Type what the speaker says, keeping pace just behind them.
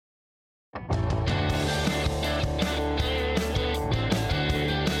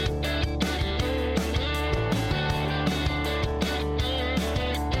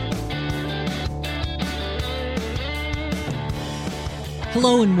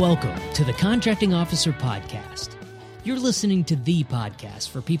Hello and welcome to the Contracting Officer Podcast. You're listening to the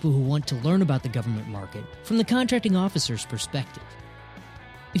podcast for people who want to learn about the government market from the contracting officer's perspective.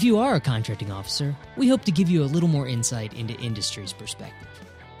 If you are a contracting officer, we hope to give you a little more insight into industry's perspective.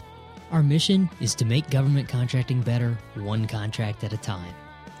 Our mission is to make government contracting better, one contract at a time.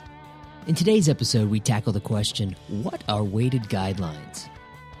 In today's episode, we tackle the question, what are weighted guidelines?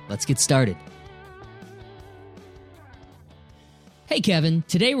 Let's get started. Hey, Kevin.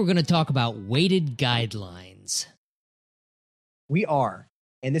 Today we're going to talk about weighted guidelines. We are.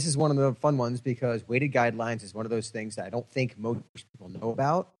 And this is one of the fun ones because weighted guidelines is one of those things that I don't think most people know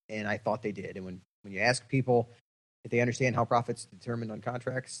about, and I thought they did. And when you ask people if they understand how profits determined on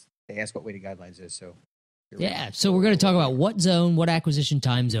contracts, they ask what weighted guidelines is. So so we're going to talk about what zone, what acquisition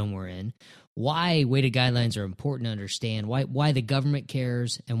time zone we're in, why weighted guidelines are important to understand, why the government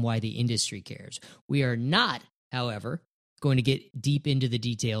cares, and why the industry cares. We are not, however, going to get deep into the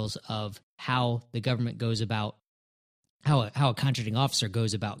details of how the government goes about, how a contracting officer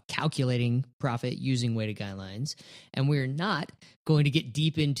goes about calculating profit using weighted guidelines. And we're not going to get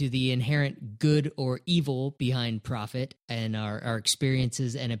deep into the inherent good or evil behind profit and our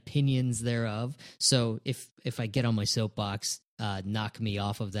experiences and opinions thereof. So if I get on my soapbox, knock me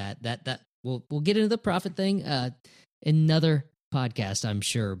off of that we'll get into the profit thing another podcast, I'm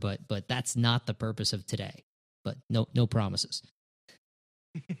sure, but that's not the purpose of today. But no promises.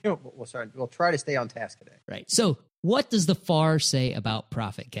 We'll try to stay on task today. Right. So what does the FAR say about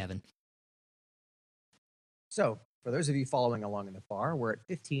profit, Kevin? So for those of you following along in the FAR, we're at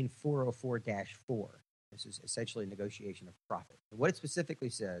 15404-4. This is essentially negotiation of profit. And what it specifically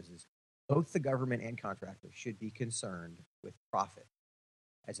says is both the government and contractors should be concerned with profit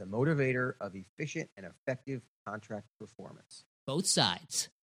as a motivator of efficient and effective contract performance. Both sides.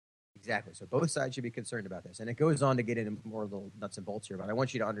 Exactly. So both sides should be concerned about this. And it goes on to get into more little nuts and bolts here, but I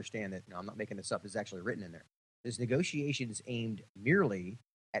want you to understand that I'm not making this up. It's actually written in there. This negotiation is aimed merely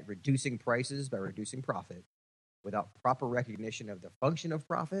at reducing prices by reducing profit without proper recognition of the function of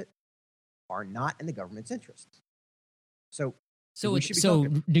profit are not in the government's interest. So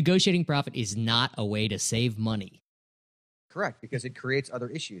negotiating profit is not a way to save money. Correct, because it creates other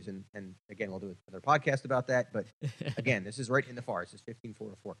issues. And again, we'll do another podcast about that. But again, this is right in the FAR. It says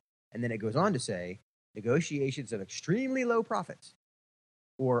 15404. And then it goes on to say, negotiations of extremely low profits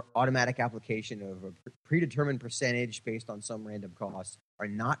or automatic application of a predetermined percentage based on some random cost are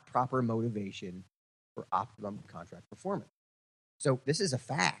not proper motivation for optimum contract performance. So this is a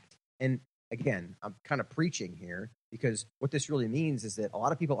fact. And again, I'm kind of preaching here because what this really means is that a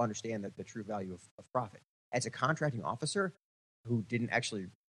lot of people understand that the true value of profit. As a contracting officer who didn't actually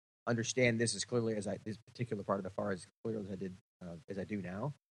understand this as clearly as this particular part of the FAR as clearly as I do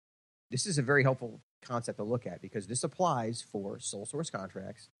now, this is a very helpful concept to look at because this applies for sole source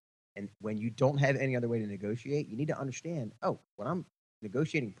contracts. And when you don't have any other way to negotiate, you need to understand, when I'm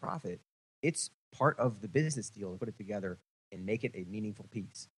negotiating profit, it's part of the business deal to put it together and make it a meaningful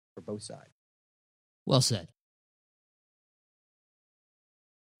piece for both sides. Well said.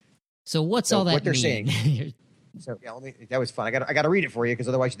 So what's all that what they're mean? Saying? So that was fun. I got to read it for you because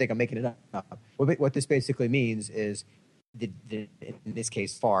otherwise you think I'm making it up. What this basically means is, in this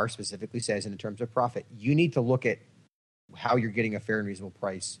case, FAR specifically says in terms of profit, you need to look at how you're getting a fair and reasonable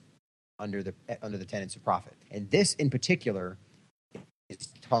price under the tenets of profit. And this in particular is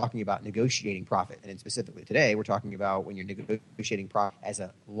talking about negotiating profit. And specifically today, we're talking about when you're negotiating profit as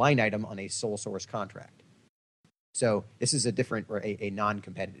a line item on a sole source contract. So this is a different or a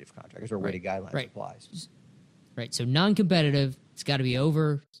non-competitive contract. That's where weighted guidelines applies. Right. So non-competitive, it's got to be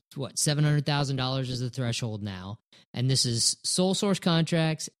over, $700,000 is the threshold now. And this is sole source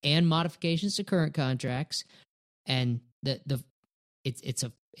contracts and modifications to current contracts. And it's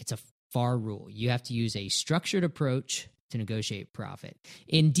a FAR rule. You have to use a structured approach to negotiate profit.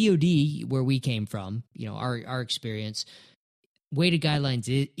 In DoD, where we came from, our experience, weighted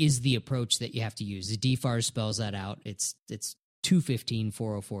guidelines is the approach that you have to use. The DFARS spells that out. It's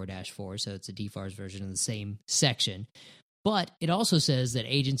 215-404-4, so it's a DFARS version of the same section. But it also says that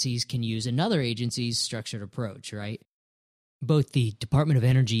agencies can use another agency's structured approach, right? Both the Department of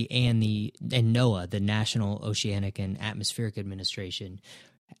Energy and NOAA, the National Oceanic and Atmospheric Administration,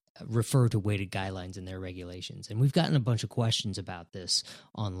 refer to weighted guidelines in their regulations. And we've gotten a bunch of questions about this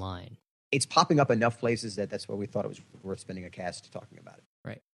online. It's popping up enough places that's why we thought it was worth spending a cast talking about it.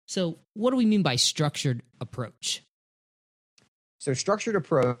 Right. So what do we mean by structured approach? So structured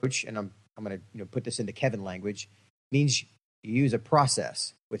approach, and I'm going to put this into Kevin language, means you use a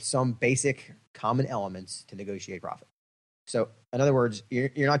process with some basic common elements to negotiate profit. So in other words,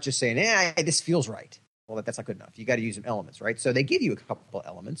 you're not just saying, this feels right, well, that's not good enough. You got to use some elements, right? So they give you a couple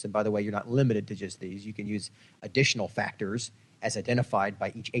elements. And by the way, you're not limited to just these. You can use additional factors as identified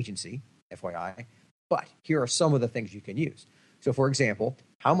by each agency, FYI. But here are some of the things you can use. So, for example,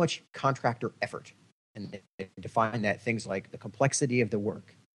 how much contractor effort, and they define that things like the complexity of the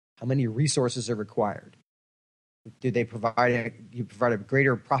work, how many resources are required. Do they provide a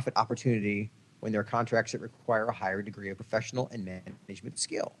greater profit opportunity when there are contracts that require a higher degree of professional and management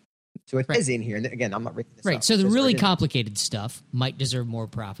skill? So it says in here, and again, I'm not making this up. So the really complicated stuff might deserve more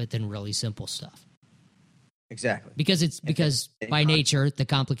profit than really simple stuff. Exactly. Because by nature, the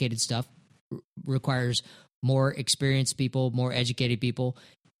complicated stuff requires more experienced people, more educated people,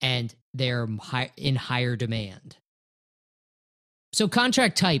 and they're in higher demand. So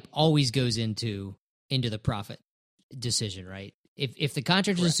contract type always goes into the profit decision, right? If the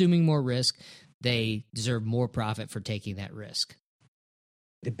contractor is assuming more risk, they deserve more profit for taking that risk.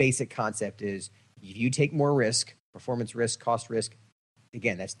 The basic concept is if you take more risk, performance risk, cost risk,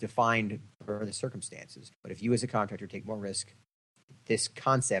 again, that's defined for the circumstances. But if you as a contractor take more risk, this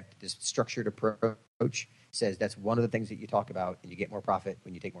concept, this structured approach says that's one of the things that you talk about, and you get more profit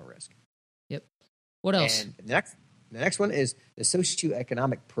when you take more risk. Yep. What else? And the next one is the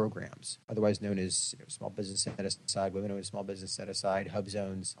socioeconomic programs, otherwise known as small business set aside, women-owned small business set aside, hub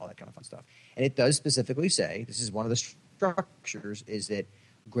zones, all that kind of fun stuff. And it does specifically say, this is one of the structures, is that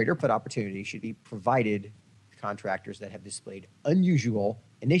greater put opportunity should be provided to contractors that have displayed unusual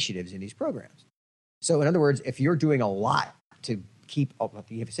initiatives in these programs. So in other words, if you're doing a lot to keep up,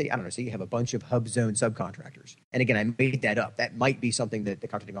 say you have a bunch of hub zone subcontractors. And again, I made that up. That might be something that the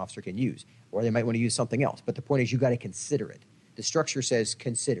contracting officer can use, or they might want to use something else. But the point is, you got to consider it. The structure says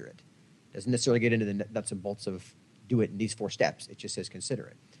consider it. Doesn't necessarily get into the nuts and bolts of do it in these 4 steps. It just says consider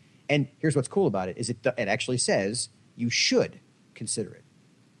it. And here's what's cool about it is it actually says you should consider it,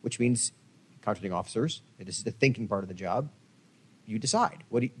 which means contracting officers, and this is the thinking part of the job, you decide.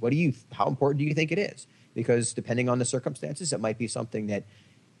 How important do you think it is? Because depending on the circumstances, it might be something that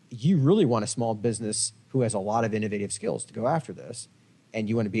you really want a small business who has a lot of innovative skills to go after this, and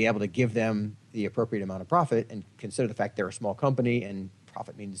you want to be able to give them the appropriate amount of profit and consider the fact they're a small company, and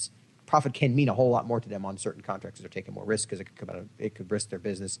profit can mean a whole lot more to them on certain contracts as they're taking more risk because it could risk their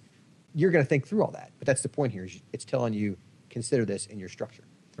business. You're going to think through all that. But that's the point here. It's telling you consider this in your structure.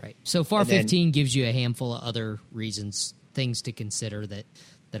 Right. So FAR 15 gives you a handful of other reasons, things to consider that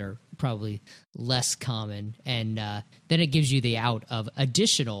are probably less common. And then it gives you the out of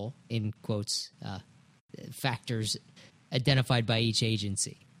additional, in quotes, factors identified by each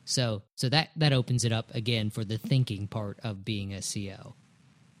agency. So that opens it up again for the thinking part of being a CO.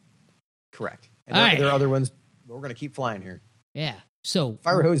 Correct. And there are other ones, but we're going to keep flying here. Yeah. So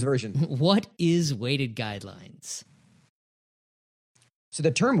fire hose version. What is weighted guidelines? So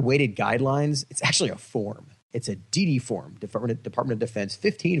the term weighted guidelines, it's actually a form. It's a DD form, Department of Defense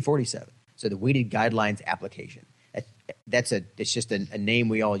 1547. So the weighted guidelines application. It's just a name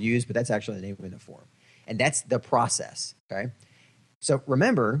we all use, but that's actually the name in the form. And that's the process, okay? So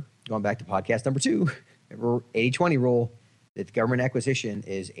remember, going back to podcast number 2, 80-20 rule, that government acquisition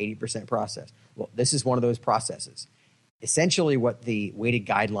is 80% process. Well, this is one of those processes. Essentially what the weighted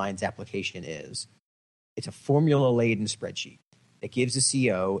guidelines application is, it's a formula-laden spreadsheet that gives the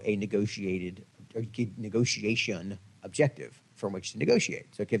CO a negotiation objective from which to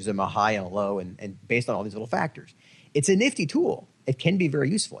negotiate. So it gives them a high and a low and based on all these little factors. It's a nifty tool. It can be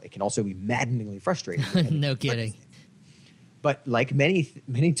very useful. It can also be maddeningly frustrating. No kidding. But like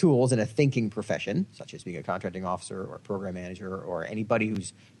many tools in a thinking profession, such as being a contracting officer or a program manager or anybody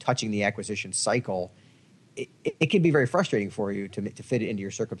who's touching the acquisition cycle, it can be very frustrating for you to fit it into your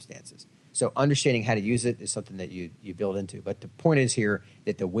circumstances. So understanding how to use it is something that you build into. But the point is here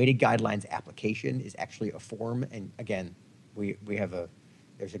that the weighted guidelines application is actually a form. And again, we have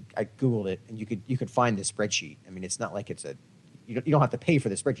I Googled it, and you could find this spreadsheet. I mean, it's not like you don't have to pay for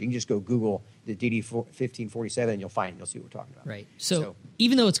the spreadsheet. You can just go Google the DD 1547 and you'll see what we're talking about. Right. So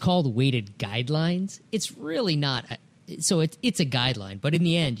even though it's called weighted guidelines, it's really not. So it's a guideline, but in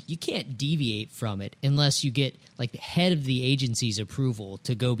the end, you can't deviate from it unless you get like the head of the agency's approval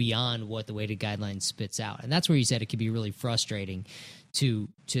to go beyond what the weighted guidelines spits out. And that's where you said it can be really frustrating to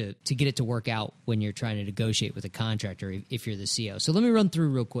get it to work out when you're trying to negotiate with a contractor if you're the CO. So let me run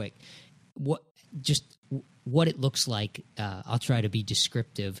through real quick what it looks like. I'll try to be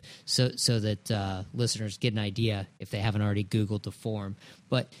descriptive so that listeners get an idea if they haven't already Googled the form.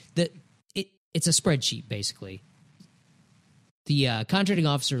 But it's a spreadsheet basically. The contracting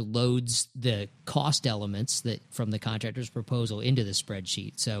officer loads the cost elements from the contractor's proposal into the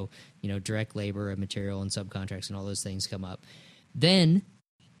spreadsheet. So, direct labor and material and subcontracts and all those things come up. Then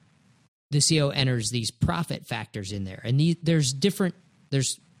the CO enters these profit factors in there, and there's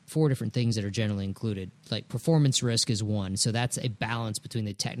 4 different things that are generally included. Like performance risk is one, so that's a balance between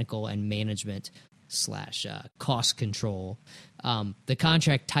the technical and management / cost control. The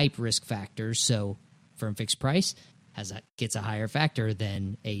contract type risk factors, so firm fixed price gets a higher factor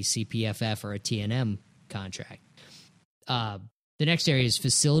than a CPFF or a TNM contract. The next area is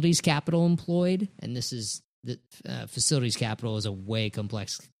facilities capital employed, and this is facilities capital is a way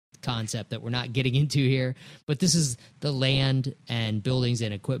complex concept that we're not getting into here, but this is the land and buildings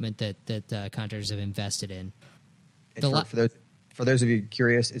and equipment that contractors have invested in. For those of you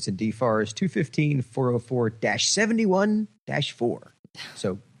curious, it's in DFARS 215-404-71-4.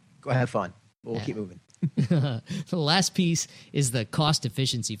 So go have fun. We'll keep moving. The last piece is the cost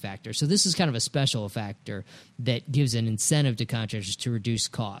efficiency factor. So this is kind of a special factor that gives an incentive to contractors to reduce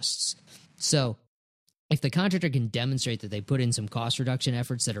costs. So if the contractor can demonstrate that they put in some cost reduction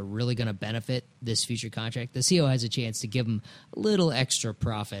efforts that are really going to benefit this future contract, the CO has a chance to give them a little extra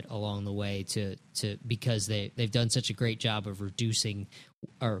profit along the way because they've done such a great job of reducing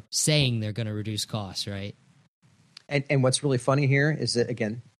or saying they're going to reduce costs, right? And what's really funny here is that,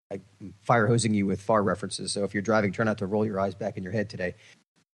 again, I'm fire hosing you with FAR references. So if you're driving, try not to roll your eyes back in your head today.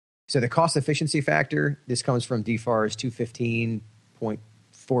 So the cost efficiency factor, this comes from DFARS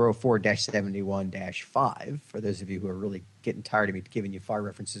 215.404-71-5, for those of you who are really getting tired of me giving you FAR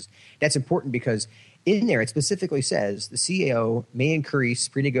references. That's important because in there it specifically says the CAO may increase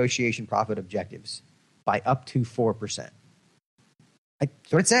pre-negotiation profit objectives by up to 4%.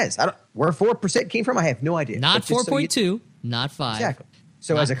 That's what it says. Where 4% came from, I have no idea. Not 4.2, not 5. Exactly.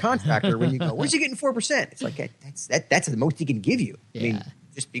 So as a contractor, when you go, where's he getting 4%? It's like, that's the most he can give you. Yeah. I mean,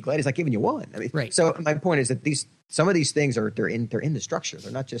 just be glad he's not giving you 1. I mean, right. So my point is that some of these things they're in the structure.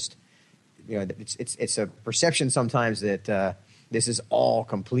 They're not just, it's a perception sometimes that this is all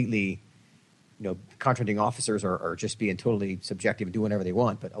completely, contracting officers are just being totally subjective and doing whatever they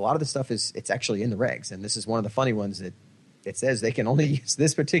want. But a lot of the stuff it's actually in the regs, and this is one of the funny ones that it says they can only use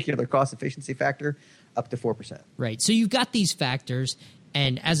this particular cost efficiency factor up to 4%. Right. So you've got these factors.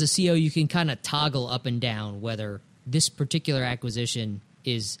 And as a CO, you can kind of toggle up and down whether this particular acquisition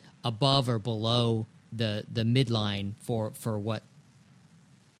is above or below the midline for what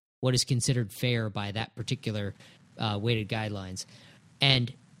is considered fair by that particular weighted guidelines.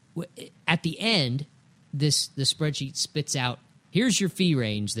 And at the end, the spreadsheet spits out, here's your fee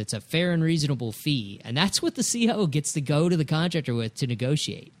range that's a fair and reasonable fee. And that's what the CO gets to go to the contractor with to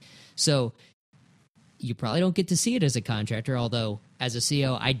negotiate. So you probably don't get to see it as a contractor, although as a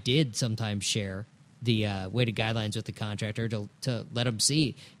CO, I did sometimes share the weighted guidelines with the contractor to let them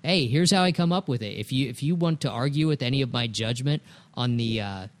see, hey, here's how I come up with it. If you want to argue with any of my judgment on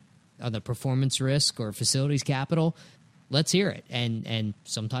the performance risk or facilities capital, let's hear it. And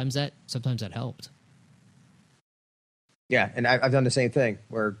sometimes that helped. Yeah, and I've done the same thing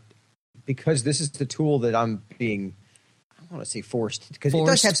where because this is the tool that I'm being, I don't want to say forced, because it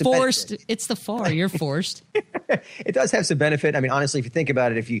does have some benefit. It's the FAR. You're forced. It does have some benefit. I mean, honestly, if you think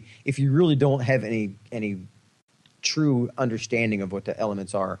about it, if you really don't have any true understanding of what the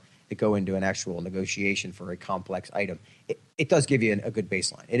elements are that go into an actual negotiation for a complex item, it does give you a good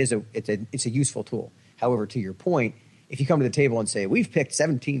baseline. It's a useful tool. However, to your point, if you come to the table and say we've picked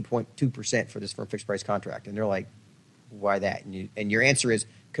 17.2% for this firm fixed price contract, and they're like, why that? And your answer is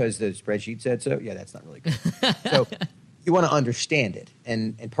because the spreadsheet said so. Yeah, that's not really good. So you want to understand it,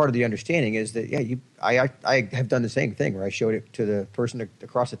 and part of the understanding is that I have done the same thing where I showed it to the person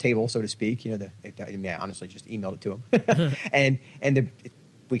across the table, so to speak. I honestly just emailed it to them,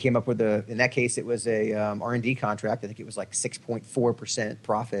 we came up with in that case it was a R&D contract. I think it was like 6.4%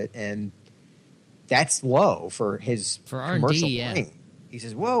 profit, and that's low for commercial R&D. Yeah. Plane. He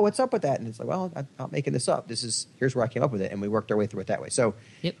says, "Whoa, what's up with that?" And it's like, "Well, I'm not making this up. Here's where I came up with it," and we worked our way through it that way. So,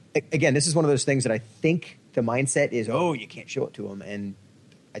 Again, this is one of those things that I think the mindset is, "Oh, you can't show it to them," and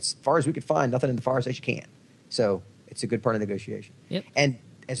as far as we could find, nothing in the FAR says you can. So it's a good part of negotiation. Yep. And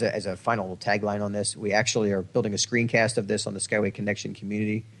as a final tagline on this, we actually are building a screencast of this on the Skyway Connection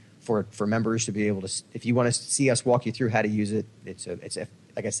community for members to be able to, if you want to see us walk you through how to use it. It's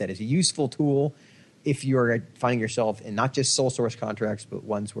like I said, it's a useful tool. If you're finding yourself in not just sole source contracts, but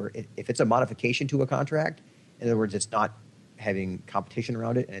ones where if it's a modification to a contract, in other words, it's not having competition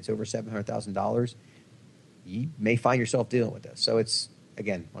around it and it's over $700,000, you may find yourself dealing with this. So it's,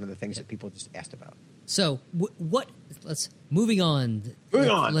 again, one of the things that people just asked about. So moving on.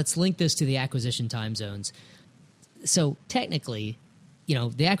 Let's link this to the acquisition time zones. So technically,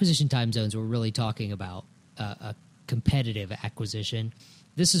 the acquisition time zones, we're really talking about a competitive acquisition.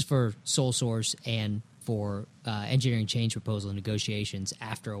 This is for sole source and for engineering change proposal negotiations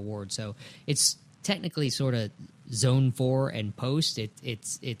after award. So it's technically sort of zone 4 and post.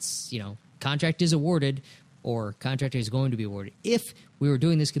 It's contract is awarded or contract is going to be awarded. If we were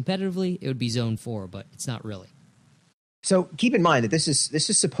doing this competitively, it would be zone 4, but it's not really. So keep in mind that this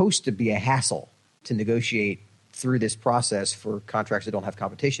is supposed to be a hassle to negotiate through this process for contracts that don't have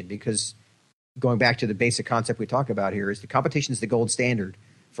competition, because going back to the basic concept we talk about here is the competition is the gold standard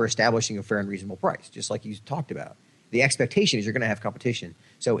for establishing a fair and reasonable price, just like you talked about. The expectation is you're going to have competition.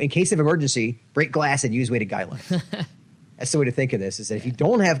 So in case of emergency, break glass and use weighted guidelines. That's the way to think of this, is that if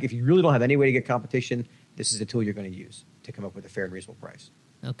you really don't have any way to get competition, this is the tool you're going to use to come up with a fair and reasonable price.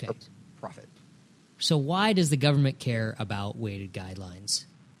 Okay. Or profit. So why does the government care about weighted guidelines?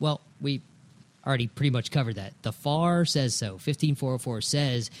 Well, we already pretty much covered that. The FAR says so. 15404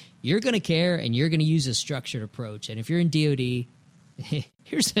 says you're going to care and you're going to use a structured approach. And if you're in DOD,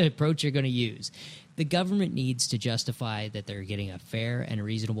 here's the approach you're going to use. The government needs to justify that they're getting a fair and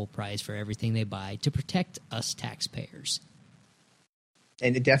reasonable price for everything they buy to protect us taxpayers.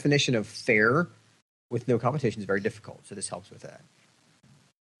 And the definition of fair with no competition is very difficult, so this helps with that.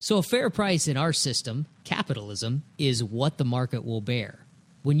 So a fair price in our system, capitalism, is what the market will bear.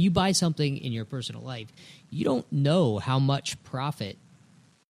 When you buy something in your personal life, you don't know how much profit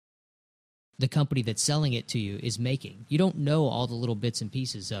the company that's selling it to you is making. You don't know all the little bits and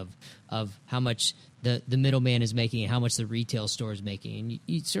pieces of how much the middleman is making and how much the retail store is making. And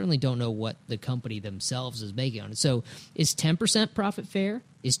you certainly don't know what the company themselves is making on it. So is 10% profit fair?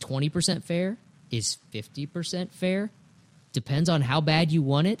 Is 20% fair? Is 50% fair? Depends on how bad you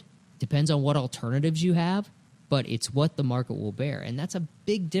want it. Depends on what alternatives you have. But it's what the market will bear. And that's a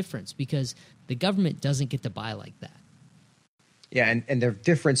big difference because the government doesn't get to buy like that. Yeah, and the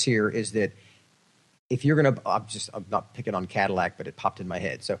difference here is that if you're going to, I'm not picking on Cadillac, but it popped in my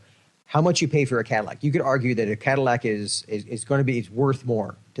head. So how much you pay for a Cadillac? You could argue that a Cadillac is going to be, it's worth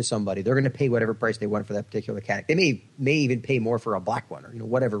more to somebody. They're going to pay whatever price they want for that particular Cadillac. They may even pay more for a black one or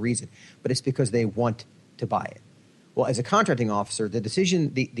whatever reason, but it's because they want to buy it. Well, as a contracting officer, the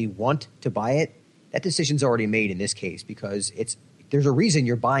decision, the want to buy it, that decision's already made in this case because there's a reason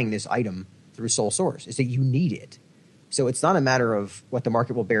you're buying this item through sole source. Is that you need it. So it's not a matter of what the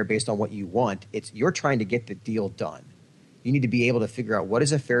market will bear based on what you want. It's you're trying to get the deal done. You need to be able to figure out what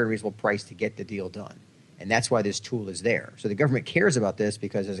is a fair and reasonable price to get the deal done. And that's why this tool is there. So the government cares about this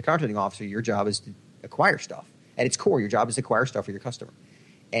because as a contracting officer, your job is to acquire stuff. At its core, your job is to acquire stuff for your customer.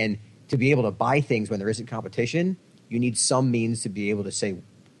 And to be able to buy things when there isn't competition, you need some means to be able to say,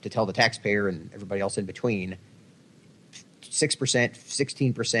 to tell the taxpayer and everybody else in between, 6%,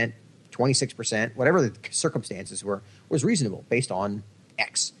 16%, 26%, whatever the circumstances were, was reasonable based on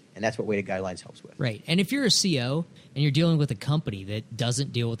X. And that's what weighted guidelines helps with. Right. And if you're a CO and you're dealing with a company that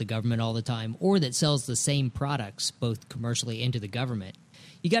doesn't deal with the government all the time or that sells the same products both commercially and to the government,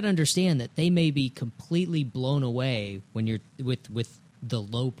 you got to understand that they may be completely blown away when you're with the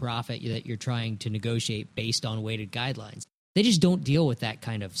low profit that you're trying to negotiate based on weighted guidelines. They just don't deal with that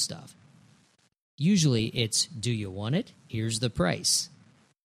kind of stuff. Usually it's, do you want it? Here's the price.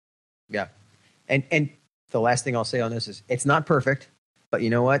 Yeah. And the last thing I'll say on this is it's not perfect, but you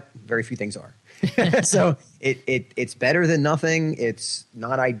know what? Very few things are. So it's better than nothing. It's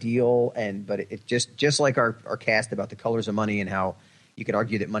not ideal. But it just like our cast about the colors of money and how you could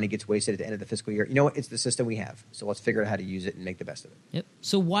argue that money gets wasted at the end of the fiscal year. You know what? It's the system we have. So let's figure out how to use it and make the best of it. Yep.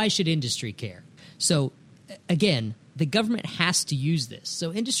 So why should industry care? So again, the government has to use this.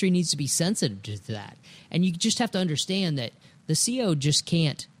 So industry needs to be sensitive to that. And you just have to understand that the CO just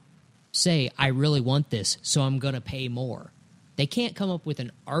can't say, I really want this, so I'm going to pay more. They can't come up with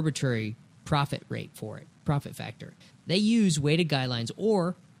an arbitrary profit rate for it, profit factor. They use weighted guidelines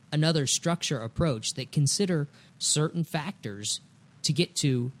or another structure approach that consider certain factors to get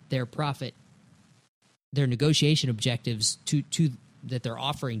to their profit, their negotiation objectives to that they're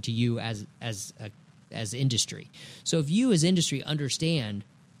offering to you as industry. So if you as industry understand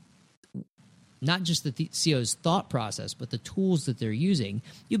not just the CO's thought process, but the tools that they're using,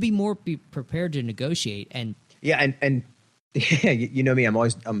 you'll be more prepared to negotiate. And yeah, and you know me, I'm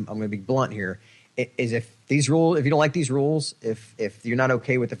going to be blunt here. Is if you don't like these rules, if you're not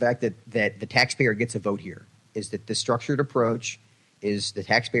okay with the fact that the taxpayer gets a vote here, is that the structured approach is the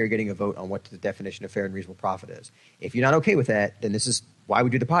taxpayer getting a vote on what the definition of fair and reasonable profit is. If you're not okay with that, then this is why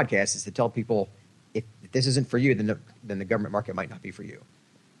we do the podcast, is to tell people if this isn't for you, then the government market might not be for you.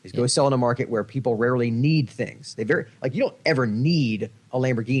 Is go sell in a market where people rarely need things. You don't ever need a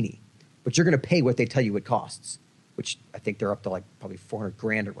Lamborghini, but you're going to pay what they tell you it costs, which I think they're up to like probably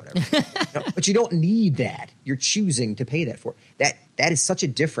 $400,000 or whatever. But you don't need that. You're choosing to pay that for. That that is such a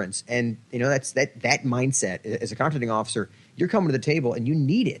difference. And, that's that mindset as a contracting officer, you're coming to the table and you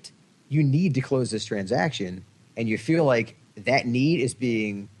need it. You need to close this transaction, and you feel like that need is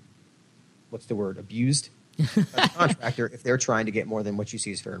being, abused by the contractor if they're trying to get more than what you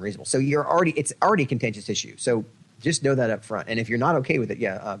see as fair and reasonable. So it's already a contentious issue. So just know that up front. And if you're not okay with it,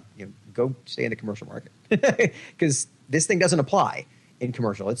 go stay in the commercial market because this thing doesn't apply in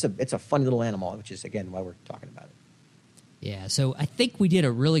commercial. It's a fun little animal, which is, again, why we're talking about it. Yeah, so I think we did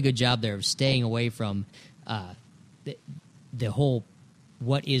a really good job there of staying away from the whole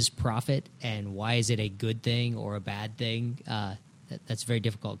what is profit and why is it a good thing or a bad thing. That's very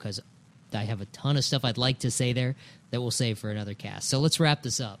difficult because I have a ton of stuff I'd like to say there that we'll save for another cast. So let's wrap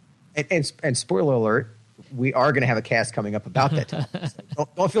this up. And spoiler alert, we are going to have a cast coming up about that topic. So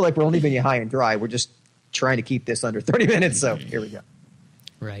don't feel like we're leaving you high and dry. We're just trying to keep this under 30 minutes. So here we go.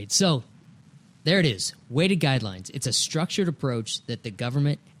 Right. So there it is. Weighted guidelines. It's a structured approach that the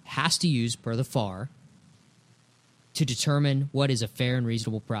government has to use per the FAR to determine what is a fair and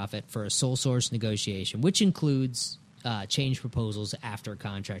reasonable profit for a sole source negotiation, which includes change proposals after a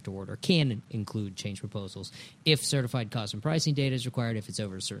contract award, or can include change proposals if certified cost and pricing data is required if it's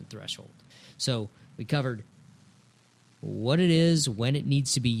over a certain threshold. So we covered what it is, when it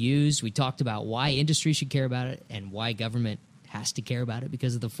needs to be used. We talked about why industry should care about it and why government has to care about it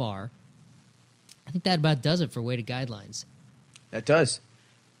because of the FAR. I think that about does it for weighted guidelines. That does.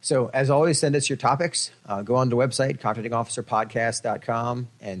 So as always, send us your topics. Go on the website, contractingofficerpodcast.com,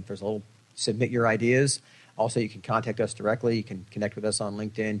 and there's a little submit your ideas. Also, you can contact us directly. You can connect with us on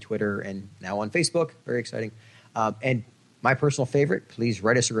LinkedIn, Twitter, and now on Facebook. Very exciting. And my personal favorite, please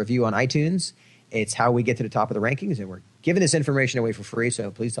write us a review on iTunes. It's how we get to the top of the rankings, and we're giving this information away for free, so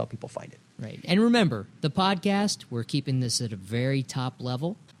please help people find it. Right. And remember, the podcast, we're keeping this at a very top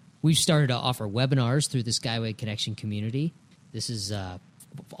level. We've started to offer webinars through the Skyway Connection community. This is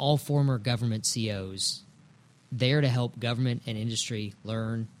all former government COs there to help government and industry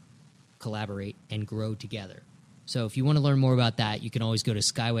learn, collaborate, and grow together. So if you want to learn more about that, you can always go to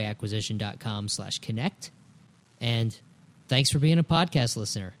skywayacquisition.com/connect. And thanks for being a podcast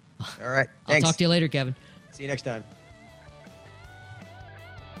listener. All right. Thanks. I'll talk to you later, Kevin. See you next time.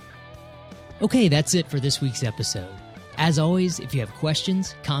 Okay, that's it for this week's episode. As always, if you have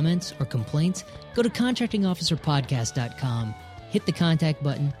questions, comments, or complaints, go to contractingofficerpodcast.com, hit the contact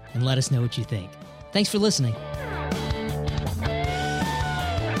button, and let us know what you think. Thanks for listening.